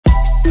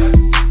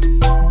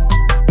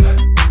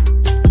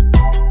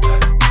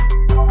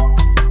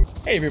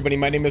Hey everybody,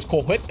 my name is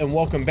Cole Whitt and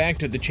welcome back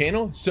to the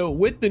channel. So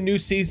with the new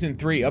Season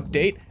 3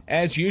 update,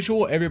 as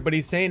usual,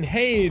 everybody's saying,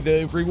 hey,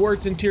 the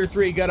rewards in Tier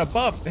 3 got a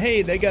buff.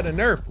 Hey, they got a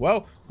nerf.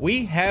 Well,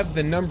 we have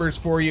the numbers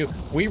for you.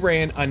 We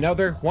ran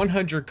another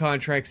 100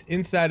 contracts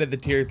inside of the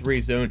Tier 3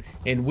 zone,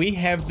 and we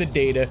have the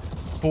data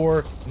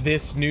for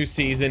this new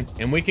season,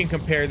 and we can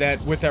compare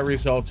that with our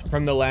results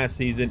from the last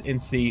season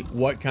and see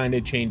what kind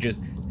of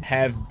changes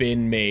have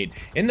been made.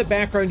 In the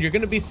background, you're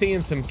going to be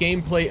seeing some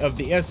gameplay of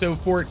the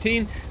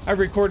SO14. I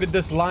recorded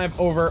this live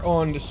over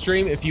on the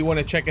stream. If you want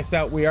to check us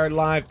out, we are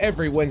live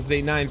every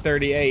Wednesday,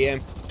 9:30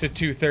 a.m. to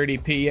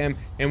 2:30 p.m.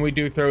 and we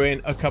do throw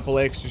in a couple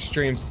extra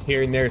streams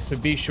here and there, so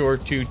be sure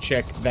to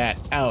check that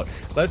out.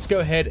 Let's go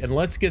ahead and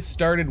let's get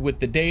started with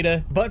the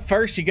data. But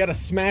first, you got to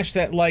smash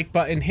that like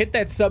button, hit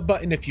that sub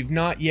button if you've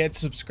not yet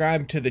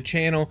subscribed to the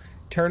channel.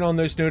 Turn on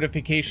those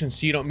notifications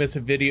so you don't miss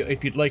a video.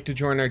 If you'd like to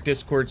join our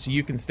Discord so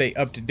you can stay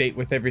up to date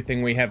with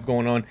everything we have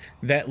going on,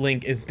 that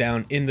link is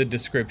down in the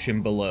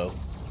description below.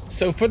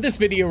 So for this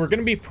video, we're going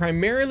to be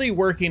primarily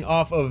working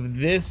off of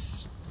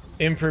this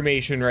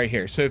information right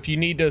here. So if you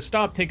need to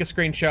stop, take a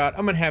screenshot,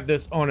 I'm going to have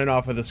this on and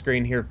off of the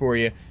screen here for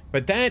you.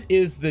 But that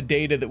is the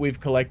data that we've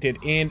collected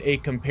and a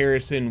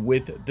comparison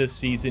with the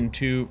Season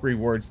 2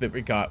 rewards that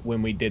we got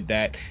when we did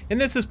that.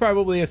 And this is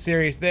probably a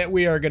series that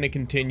we are going to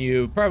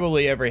continue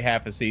probably every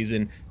half a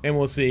season, and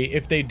we'll see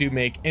if they do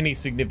make any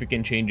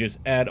significant changes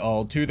at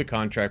all to the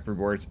contract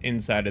rewards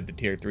inside of the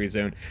Tier 3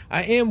 zone.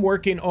 I am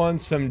working on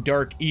some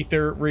Dark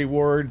Ether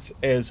rewards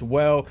as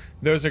well.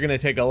 Those are going to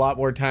take a lot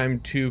more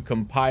time to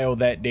compile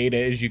that data,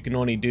 as you can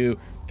only do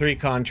 3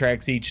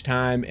 contracts each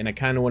time, and I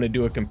kind of want to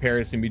do a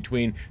comparison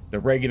between the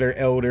regular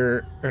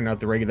Elder, or not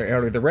the regular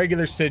Elder, the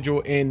regular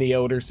Sigil and the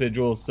Elder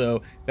Sigil,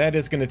 so that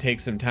is going to take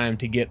some time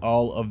to get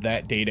all of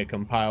that data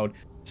compiled.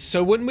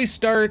 So when we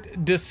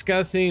start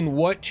discussing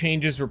what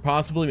changes were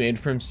possibly made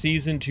from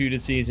Season 2 to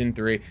Season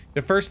 3,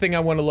 the first thing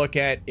I want to look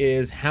at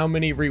is how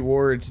many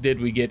rewards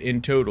did we get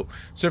in total.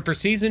 So for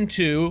Season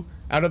 2,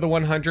 out of the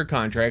 100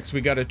 contracts,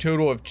 we got a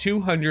total of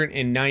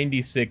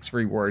 296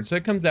 rewards. So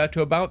it comes out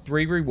to about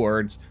 3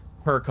 rewards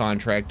per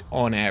contract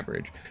on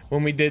average.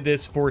 When we did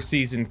this for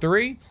Season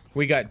 3,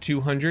 we got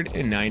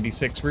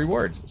 296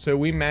 rewards. So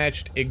we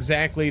matched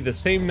exactly the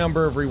same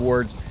number of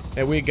rewards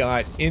that we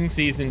got in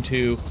Season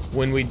 2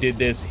 when we did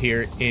this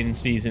here in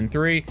Season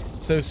 3.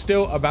 So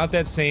still about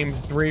that same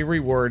 3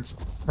 rewards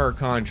per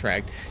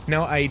contract.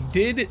 Now, I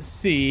did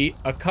see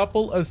a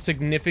couple of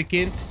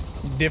significant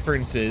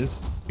differences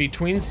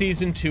between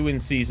Season 2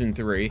 and Season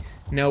 3.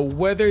 Now,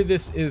 whether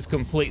this is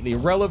completely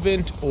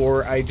relevant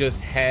or I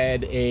just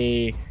had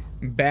a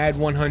bad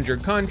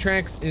 100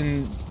 contracts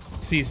in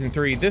Season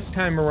 3 this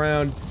time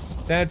around,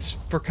 that's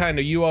for kind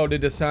of you all to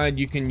decide.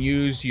 You can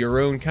use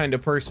your own kind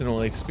of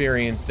personal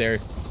experience there.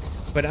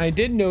 But I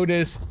did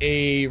notice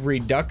a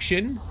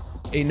reduction,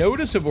 a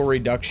noticeable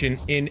reduction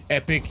in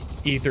Epic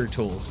Ether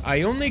tools.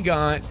 I only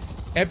got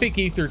Epic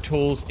Ether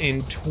tools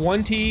in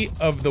 20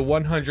 of the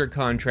 100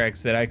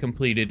 contracts that I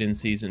completed in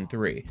Season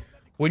 3.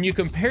 When you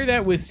compare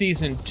that with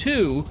Season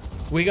 2,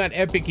 we got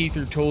Epic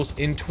Ether tools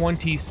in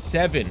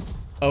 27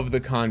 of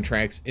the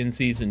contracts in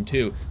Season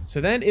 2.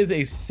 So that is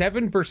a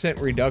 7%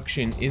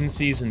 reduction in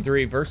Season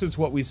 3 versus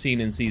what we've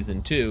seen in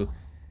Season 2.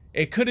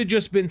 It could have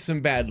just been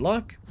some bad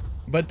luck,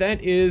 but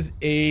that is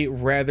a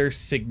rather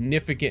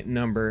significant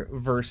number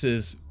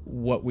versus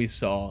what we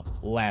saw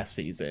last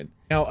season.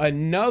 Now,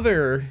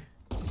 another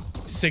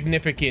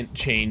significant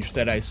change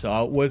that I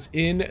saw was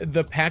in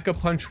the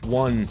Pack-a-Punch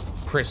 1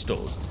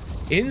 crystals.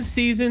 In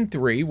Season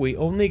 3, we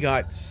only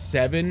got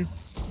 7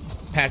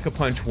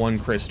 Pack-a-Punch 1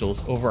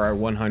 crystals over our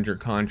 100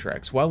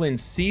 contracts, while in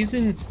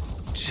Season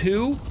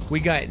 2, we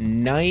got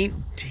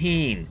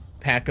 19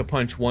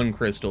 Pack-a-Punch 1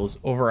 crystals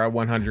over our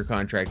 100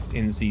 contracts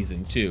in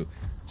Season 2.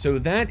 So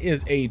that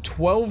is a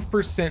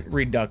 12%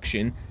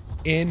 reduction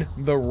in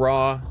the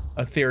raw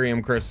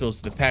Ethereum crystals,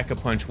 the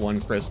Pack-a-Punch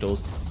 1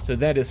 crystals. So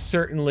that is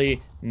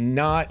certainly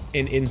not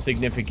an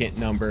insignificant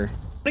number.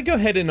 I'm gonna go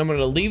ahead and I'm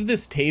gonna leave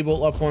this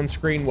table up on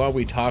screen while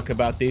we talk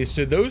about these.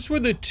 So those were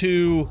the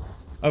 2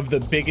 of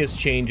the biggest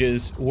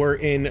changes. Were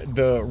in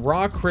the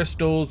raw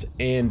crystals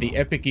and the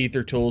Epic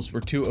Ether tools were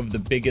 2 of the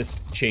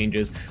biggest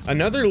changes.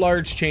 Another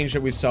large change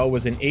that we saw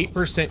was an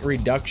 8%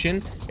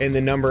 reduction in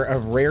the number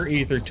of rare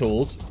Ether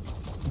tools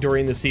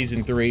during the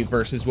Season 3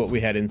 versus what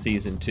we had in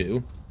Season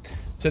 2.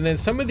 So then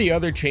some of the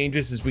other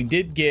changes is we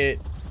did get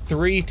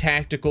 3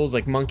 tacticals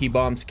like Monkey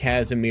Bombs,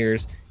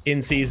 Casimirs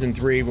in Season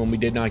 3 when we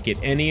did not get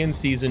any in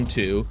Season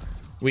 2.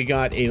 We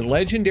got a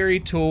legendary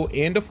tool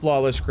and a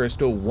flawless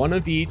crystal, 1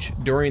 of each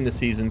during the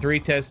Season 3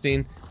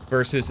 testing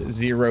versus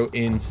 0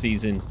 in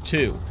Season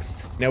 2.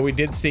 Now, we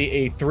did see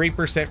a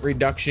 3%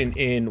 reduction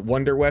in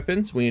wonder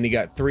weapons. We only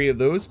got 3 of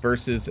those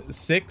versus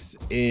 6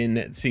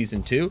 in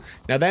Season 2.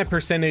 Now, that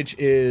percentage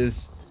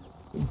is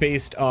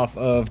based off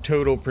of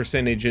total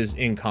percentages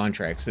in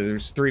contracts. So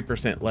there's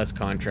 3% less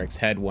contracts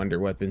had wonder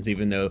weapons,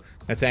 even though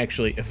that's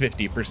actually a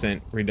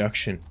 50%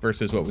 reduction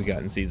versus what we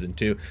got in Season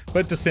 2.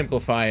 But to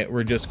simplify it,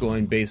 we're just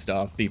going based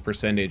off the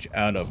percentage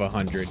out of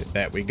 100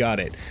 that we got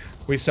it.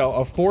 We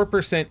saw a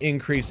 4%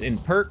 increase in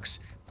perks,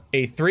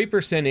 a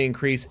 3%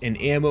 increase in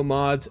ammo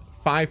mods,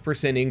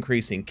 5%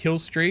 increase in kill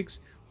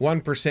streaks,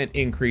 1%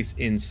 increase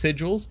in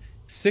sigils,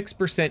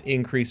 6%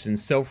 increase in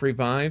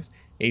self-revives,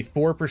 a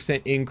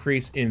 4%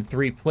 increase in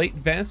 3-plate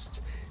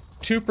vests,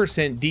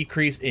 2%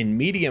 decrease in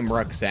medium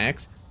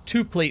rucksacks,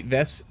 2-plate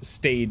vests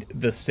stayed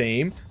the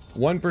same,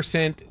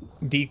 1%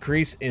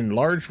 decrease in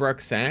large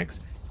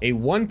rucksacks, a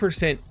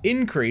 1%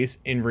 increase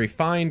in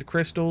refined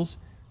crystals,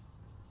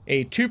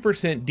 a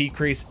 2%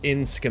 decrease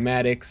in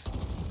schematics.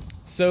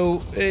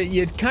 So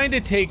you'd kind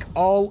of take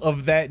all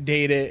of that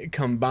data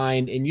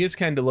combined and you just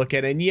kind of look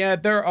at it, and yeah,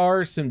 there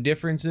are some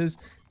differences.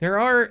 There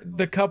are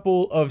the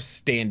couple of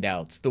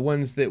standouts, the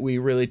ones that we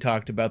really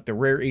talked about, the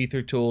rare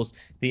ether tools,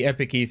 the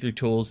epic ether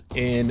tools,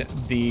 and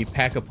the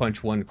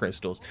Pack-a-Punch 1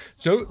 crystals.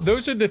 So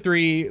those are the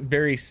three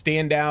very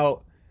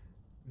standout.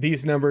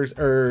 These numbers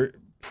are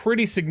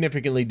pretty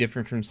significantly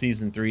different from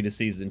Season 3 to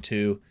Season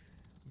 2.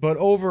 But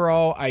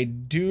overall, I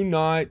do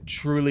not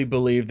truly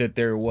believe that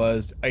there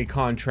was a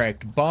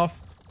contract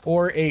buff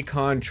or a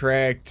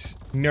contract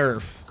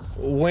nerf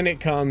when it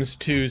comes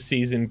to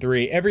Season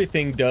 3.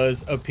 Everything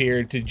does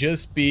appear to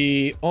just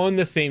be on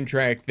the same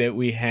track that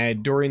we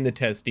had during the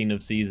testing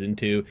of Season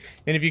 2.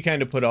 And if you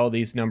kind of put all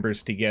these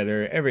numbers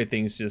together,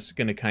 everything's just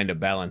going to kind of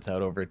balance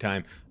out over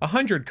time.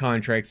 100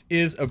 contracts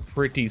is a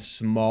pretty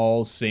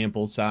small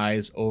sample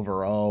size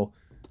overall.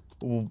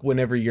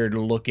 Whenever you're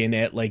looking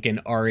at like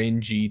an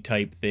RNG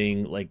type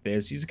thing like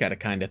this, you just got to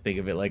kind of think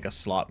of it like a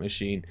slot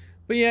machine.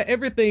 But yeah,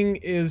 everything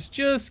is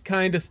just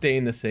kind of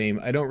staying the same.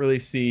 I don't really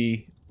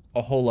see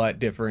a whole lot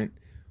different.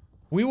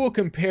 We will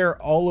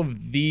compare all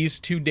of these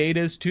two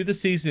datas to the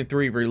Season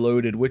 3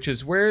 Reloaded, which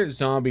is where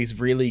Zombies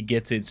really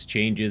gets its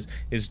changes,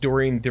 is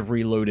during the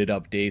Reloaded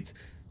updates.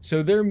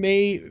 So there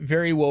may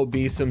very well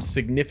be some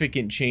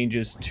significant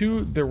changes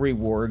to the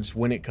rewards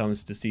when it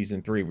comes to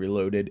Season 3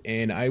 Reloaded,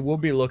 and I will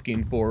be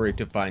looking forward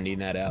to finding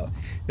that out.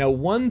 Now,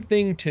 one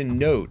thing to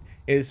note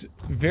is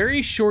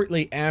very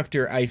shortly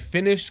after I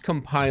finished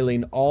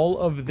compiling all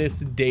of this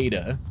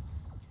data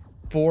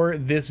for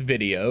this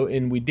video,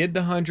 and we did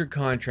the 100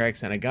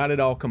 contracts, and I got it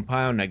all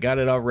compiled, and I got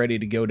it all ready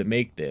to go to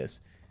make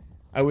this,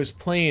 I was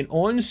playing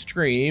on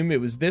stream. It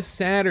was this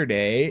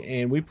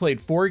Saturday, and we played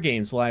 4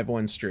 games live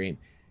on stream.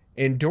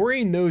 And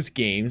during those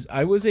games,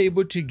 I was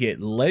able to get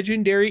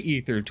legendary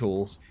ether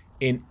tools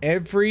in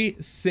every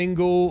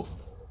single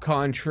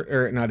contract,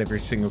 or not every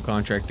single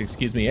contract,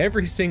 excuse me,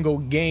 every single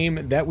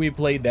game that we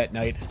played that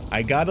night.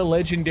 I got a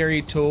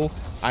legendary tool.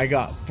 I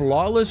got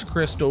flawless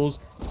crystals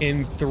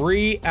in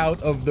 3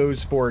 out of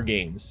those 4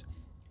 games.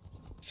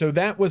 So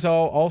that was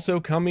all also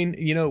coming,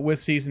 you know, with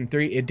Season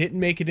 3. It didn't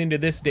make it into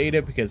this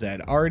data because I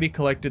had already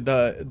collected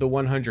the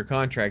 100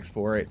 contracts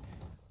for it.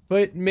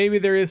 But maybe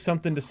there is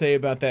something to say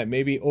about that.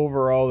 Maybe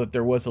overall that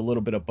there was a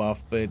little bit of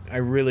buff, but I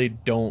really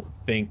don't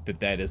think that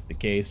that is the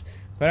case.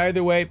 But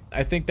either way,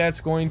 I think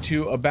that's going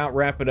to about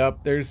wrap it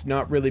up. There's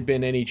not really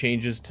been any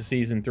changes to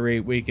Season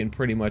 3. We can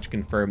pretty much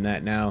confirm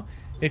that now.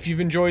 If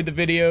you've enjoyed the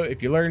video,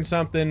 if you learned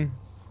something,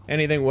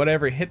 anything,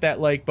 whatever, hit that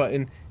like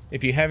button.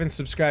 If you haven't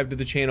subscribed to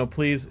the channel,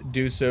 please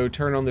do so.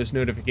 Turn on those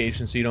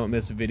notifications so you don't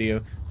miss a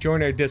video.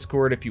 Join our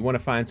Discord if you want to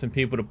find some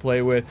people to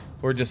play with,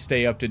 or just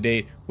stay up to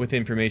date with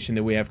information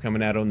that we have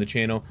coming out on the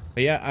channel.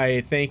 But yeah,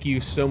 I thank you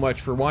so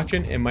much for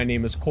watching, and my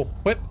name is Cole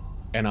Whip,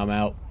 and I'm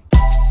out.